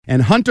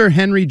And Hunter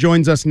Henry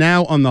joins us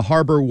now on the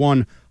Harbor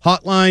One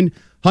hotline.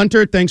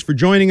 Hunter, thanks for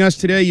joining us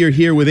today. You're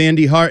here with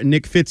Andy Hart and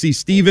Nick Fitzy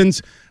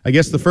Stevens. I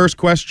guess the first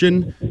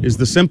question is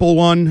the simple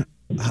one.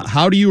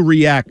 How do you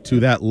react to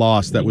that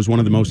loss that was one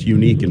of the most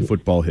unique in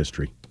football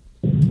history?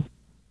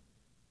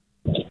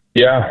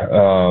 Yeah,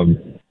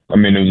 it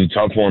was a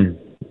tough one.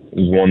 It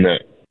was one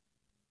that,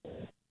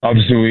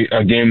 obviously,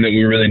 a game that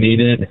we really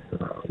needed.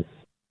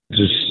 It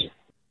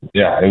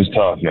was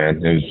tough,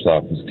 man. It was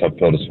tough. It was a tough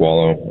pill to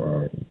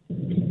swallow,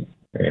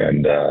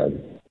 and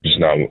just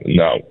not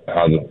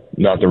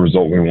the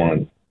result we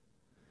wanted.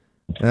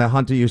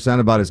 Hunter, you sound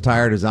about as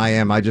tired as I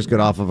am. I just got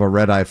off of a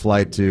red-eye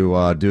flight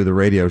to do the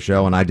radio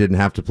show, and I didn't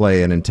have to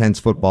play an intense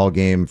football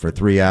game for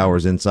 3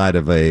 hours inside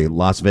of a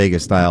Las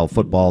Vegas-style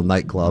football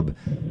nightclub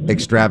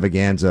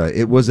extravaganza.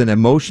 It was an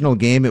emotional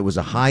game. It was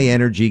a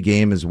high-energy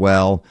game as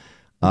well.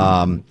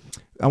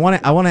 I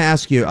want to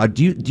ask you,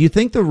 do you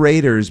think the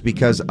Raiders,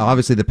 because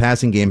obviously the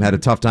passing game had a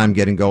tough time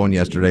getting going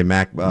yesterday,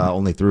 Mac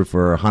only threw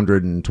for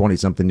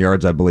 120-something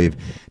yards, I believe.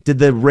 Did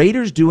the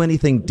Raiders do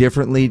anything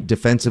differently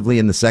defensively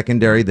in the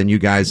secondary than you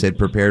guys had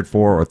prepared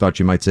for or thought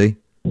you might see?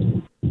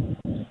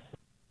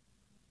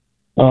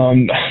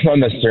 Not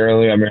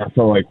necessarily. I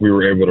felt like we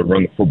were able to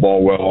run the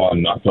football well,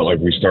 and I felt like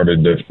we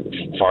started to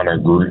find our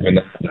groove in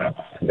that.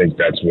 I think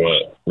that's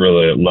what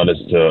really led us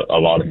to a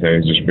lot of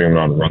things, just being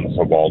able to run the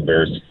football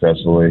very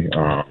successfully.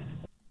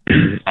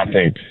 I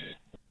think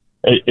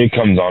it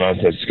comes on us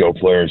as skill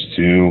players,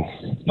 too.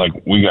 Like,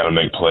 we got to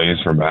make plays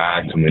for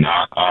back.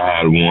 I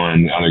had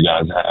one, other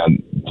guys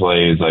had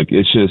plays. Like,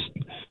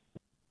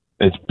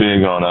 it's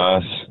big on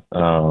us,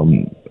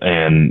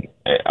 and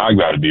I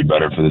got to be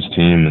better for this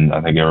team, and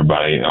I think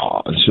everybody,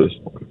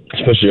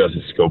 especially us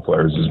as skill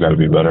players, has got to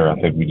be better. I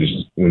think we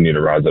need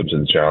to rise up to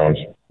the challenge.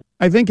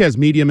 I think as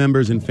media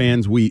members and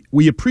fans,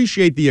 we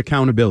appreciate the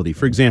accountability.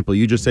 For example,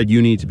 you just said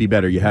you need to be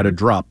better. You had a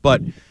drop,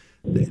 but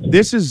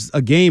this is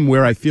a game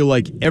where I feel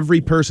like every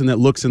person that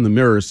looks in the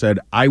mirror said,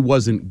 I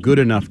wasn't good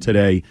enough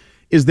today.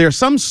 Is there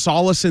some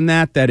solace in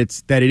that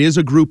it is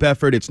a group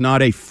effort? It's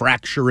not a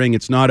fracturing.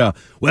 It's not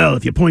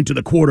if you point to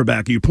the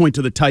quarterback, or you point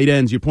to the tight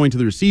ends, you point to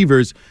the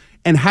receivers.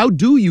 And how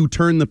do you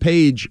turn the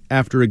page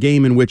after a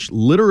game in which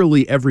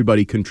literally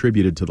everybody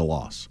contributed to the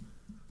loss?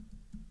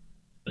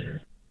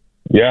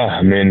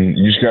 Yeah,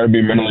 you just got to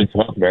be mentally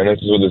tough, man.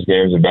 This is what this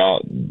game's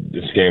about.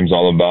 This game's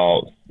all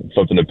about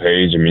flipping the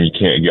page. You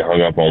can't get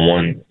hung up on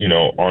one,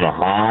 on a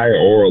high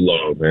or a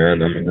low, man.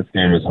 This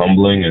game is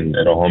humbling, and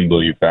it'll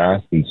humble you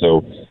fast. And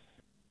so,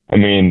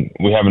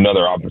 we have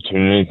another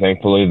opportunity,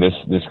 thankfully, this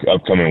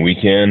upcoming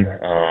weekend,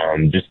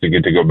 just to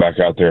get to go back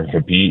out there and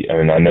compete.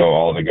 I know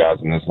all the guys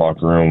in this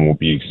locker room will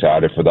be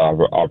excited for the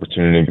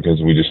opportunity because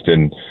we just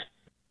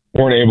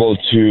weren't able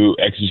to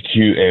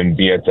execute and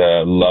be at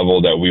the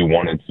level that we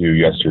wanted to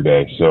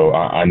yesterday. So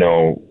I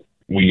know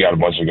we got a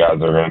bunch of guys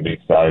that are going to be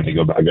excited to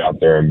go back out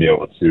there and be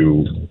able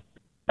to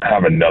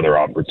have another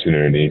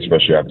opportunity,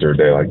 especially after a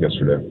day like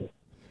yesterday.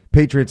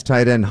 Patriots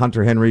tight end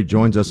Hunter Henry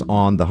joins us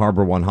on the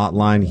Harbor One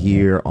hotline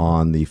here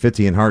on the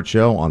Fitzy and Hart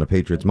show on a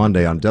Patriots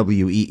Monday on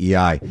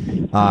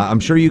WEEI. I'm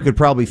sure you could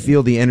probably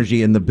feel the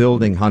energy in the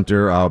building,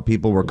 Hunter.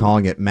 People were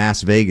calling it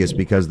Mass Vegas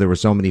because there were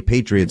so many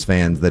Patriots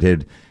fans that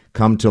had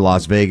come to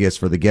Las Vegas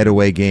for the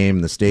getaway game.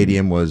 The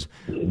stadium was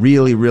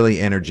really,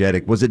 really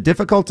energetic. Was it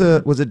difficult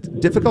to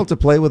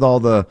play with all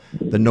the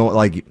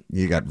like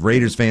you got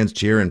Raiders fans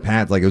cheering,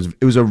 Pats? Like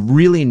it was a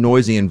really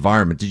noisy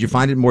environment. Did you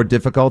find it more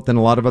difficult than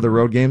a lot of other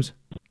road games?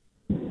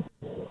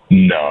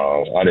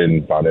 No, I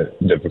didn't find it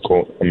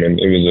difficult.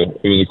 It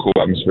was a cool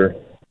atmosphere.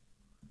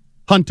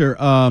 Hunter,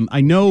 I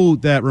know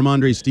that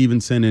Ramondre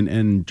Stevenson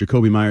and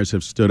Jacoby Myers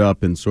have stood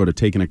up and sort of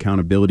taken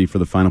accountability for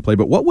the final play,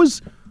 but what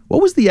was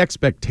the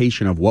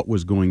expectation of what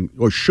was going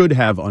or should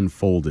have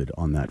unfolded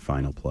on that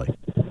final play?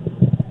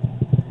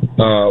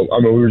 We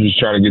were just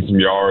trying to get some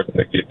yards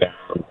and get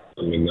down.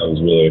 That was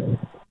really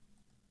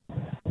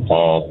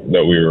all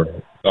that we were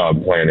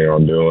planning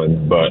on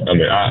doing. But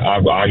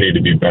I need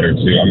to be better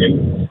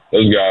too.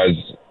 Those guys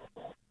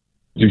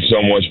do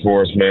so much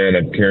for us, man.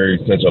 I've carried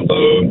such a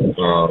load,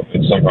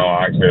 and somehow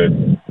I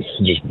could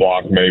just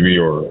block maybe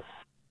or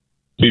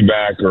be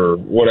back or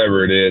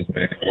whatever it is,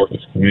 man, or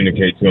just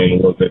communicate to them a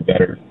little bit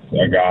better.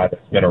 A guy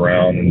that's been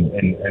around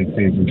and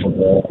seen some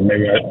football.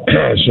 Maybe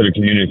I should have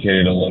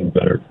communicated a little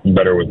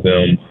better with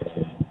them.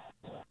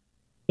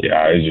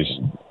 Yeah, it's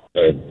just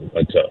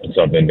a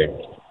tough ending.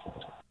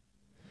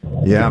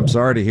 Yeah, I'm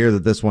sorry to hear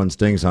that this one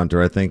stings,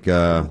 Hunter. I think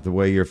the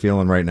way you're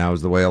feeling right now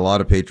is the way a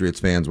lot of Patriots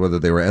fans, whether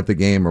they were at the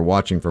game or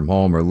watching from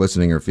home or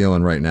listening, are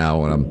feeling right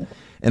now.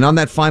 And on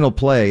that final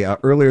play,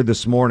 earlier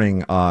this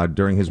morning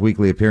during his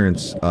weekly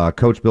appearance,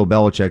 Coach Bill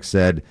Belichick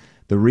said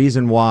the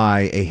reason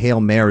why a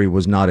Hail Mary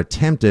was not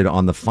attempted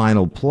on the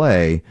final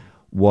play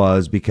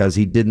was because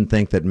he didn't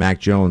think that Mac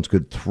Jones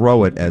could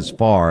throw it as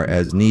far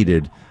as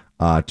needed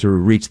to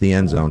reach the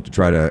end zone to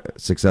try to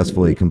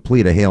successfully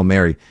complete a Hail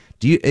Mary.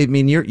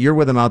 You're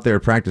with him out there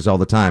at practice all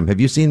the time. Have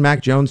you seen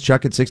Mac Jones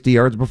chuck it 60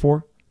 yards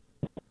before?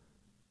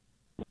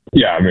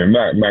 Yeah,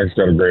 Mac's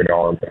got a great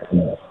arm.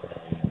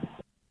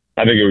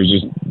 I think it was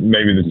just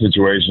maybe the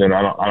situation.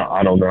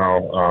 I don't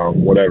know,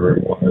 whatever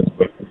it was.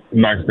 But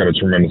Mac's got a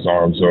tremendous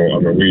arm, so I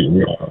mean,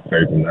 we all have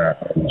faith in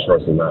that and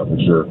trust in that for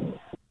sure.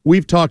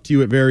 We've talked to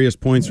you at various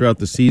points throughout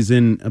the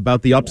season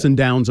about the ups and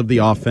downs of the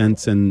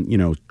offense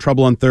and,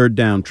 trouble on third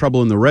down,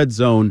 trouble in the red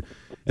zone.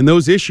 And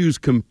those issues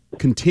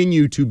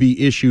continue to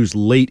be issues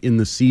late in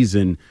the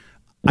season.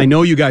 I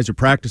know you guys are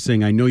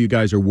practicing. I know you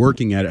guys are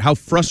working at it. How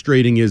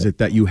frustrating is it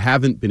that you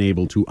haven't been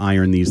able to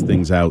iron these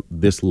things out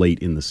this late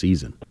in the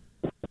season?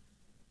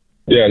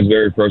 Yeah, it's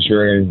very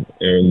frustrating,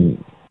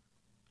 and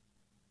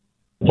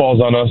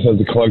falls on us as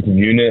a collective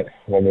unit.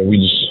 I mean, we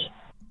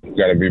just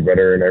got to be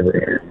better in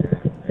every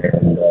area.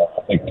 And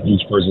I think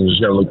each person just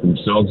got to look at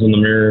themselves in the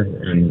mirror,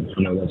 and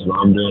I know that's what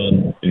I'm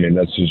doing. I mean,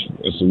 that's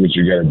what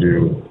you got to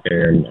do.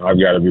 And I've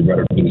got to be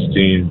better for this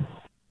team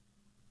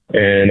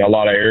in a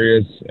lot of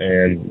areas,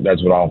 and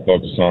that's what I'll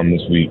focus on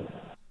this week.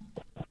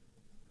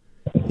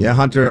 Yeah,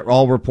 Hunter,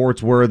 all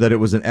reports were that it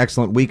was an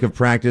excellent week of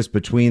practice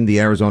between the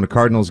Arizona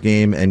Cardinals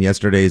game and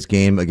yesterday's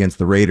game against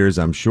the Raiders.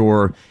 I'm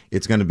sure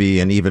it's going to be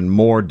an even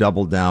more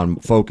double-down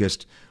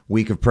focused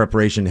week of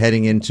preparation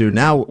heading into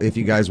now, if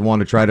you guys want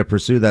to try to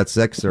pursue that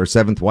 6th or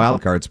 7th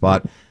wildcard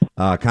spot,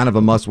 kind of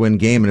a must-win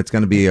game, and it's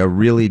going to be a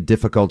really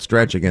difficult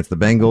stretch against the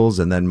Bengals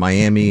and then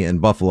Miami and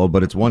Buffalo,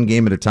 but it's one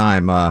game at a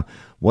time.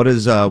 What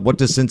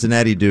does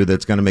Cincinnati do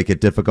that's going to make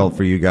it difficult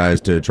for you guys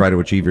to try to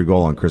achieve your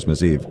goal on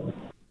Christmas Eve?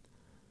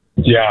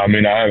 Yeah, I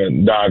mean, I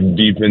haven't dived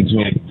deep into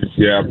them just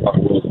yet. I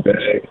probably will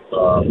today.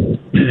 But,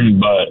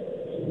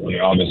 I mean,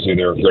 obviously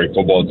they're a great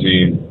football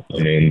team. I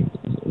mean,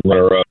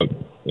 runner-up,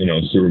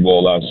 Super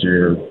Bowl last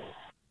year,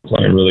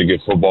 playing really good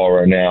football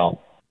right now.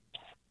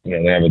 They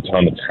have a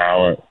ton of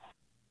talent.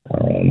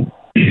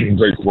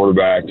 Great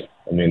quarterback.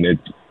 I mean,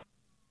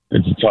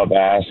 it's a tough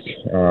ask,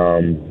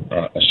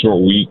 a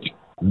short week,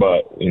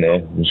 but, we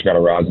just got to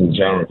rise to the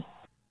challenge.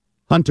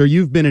 Hunter,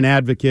 you've been an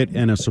advocate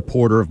and a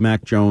supporter of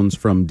Mac Jones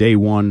from day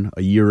one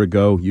a year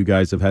ago. You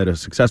guys have had a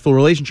successful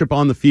relationship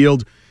on the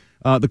field.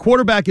 The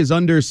quarterback is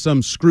under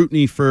some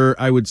scrutiny for,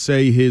 I would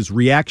say, his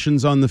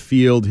reactions on the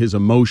field, his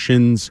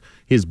emotions,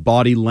 his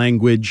body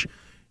language.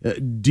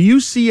 Do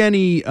you see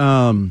any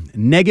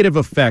negative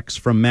effects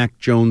from Mac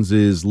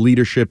Jones's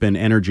leadership and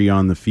energy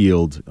on the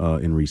field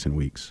in recent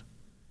weeks?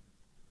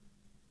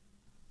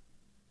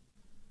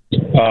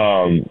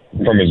 From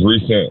his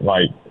recent,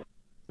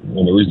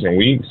 in the recent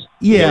weeks?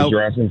 Yeah,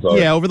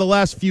 over the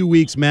last few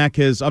weeks, Mac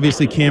has,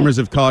 obviously cameras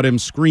have caught him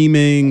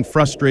screaming,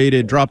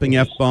 frustrated, dropping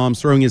F-bombs,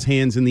 throwing his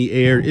hands in the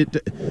air.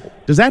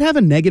 Does that have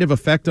a negative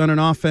effect on an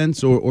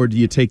offense, or do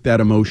you take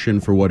that emotion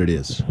for what it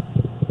is?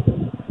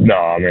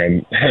 No,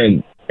 man.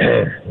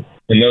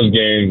 In those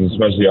games,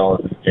 especially all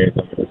of the games,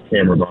 there's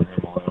cameras on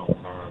him all the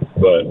time.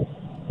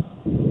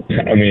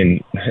 But, I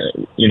mean,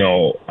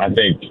 I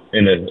think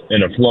in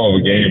a flow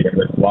of a game,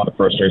 there's a lot of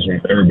frustration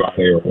with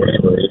everybody or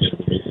whatever it is.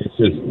 It's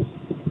just,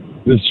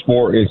 this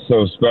sport is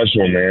so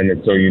special, man.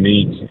 It's so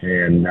unique,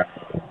 and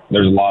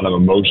there's a lot of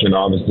emotion,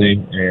 obviously.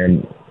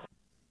 And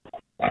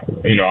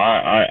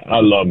I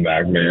love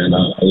Mac, man.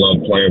 I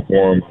love playing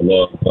for him. I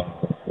love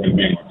him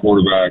being a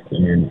quarterback. I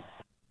mean,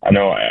 I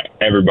know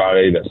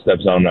everybody that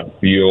steps on that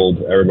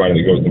field, everybody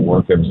that goes to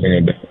work every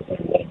single day,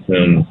 loves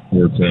him,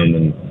 supports him,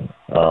 and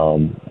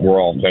we're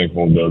all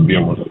thankful to be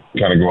able to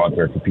kind of go out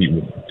there and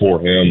compete for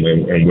him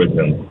and with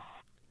him.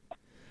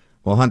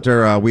 Well,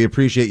 Hunter, we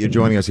appreciate you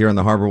joining us here on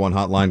the Harbor One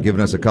Hotline,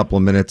 giving us a couple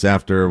of minutes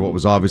after what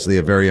was obviously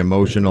a very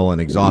emotional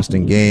and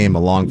exhausting game, a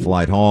long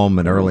flight home,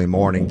 an early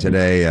morning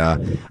today.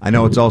 I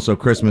know it's also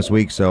Christmas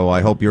week, so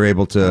I hope you're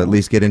able to at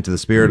least get into the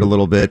spirit a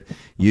little bit.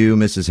 You,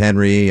 Mrs.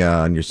 Henry,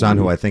 and your son,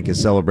 who I think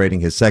is celebrating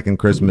his second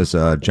Christmas,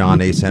 John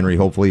Ace Henry,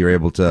 hopefully you're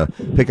able to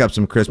pick up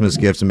some Christmas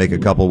gifts and make a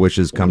couple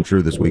wishes come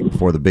true this week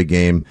before the big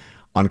game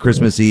on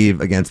Christmas Eve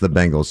against the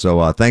Bengals.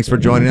 So thanks for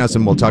joining us,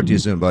 and we'll talk to you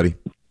soon, buddy.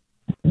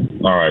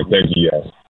 All right. Thank you, guys.